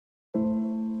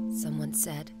Someone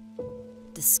said,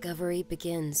 discovery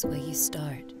begins where you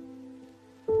start.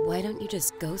 Why don't you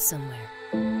just go somewhere?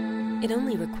 It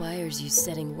only requires you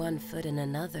setting one foot in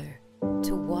another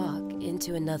to walk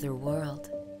into another world.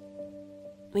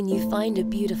 When you find a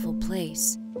beautiful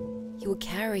place, you will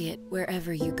carry it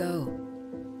wherever you go.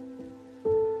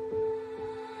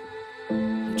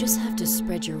 You just have to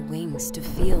spread your wings to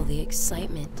feel the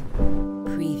excitement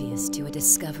previous to a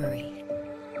discovery.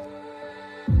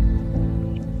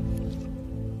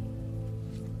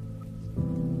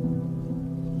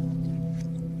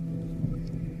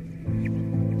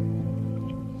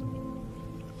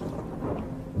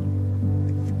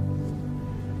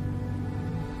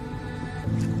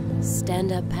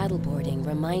 Stand-up paddleboarding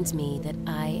reminds me that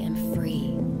I am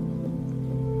free.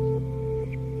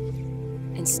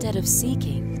 Instead of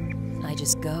seeking, I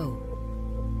just go.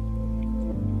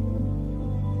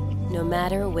 No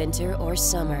matter winter or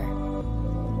summer.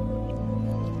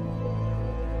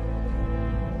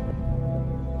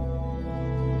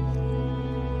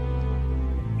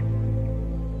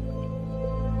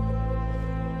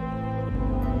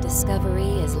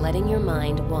 Discovery is letting your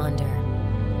mind wander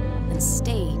and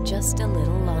stay just a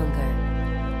little longer.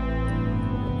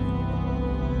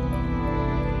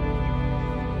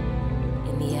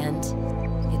 In the end,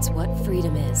 it's what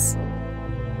freedom is.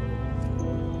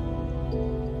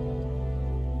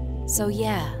 So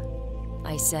yeah,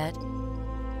 I said,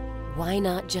 why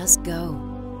not just go?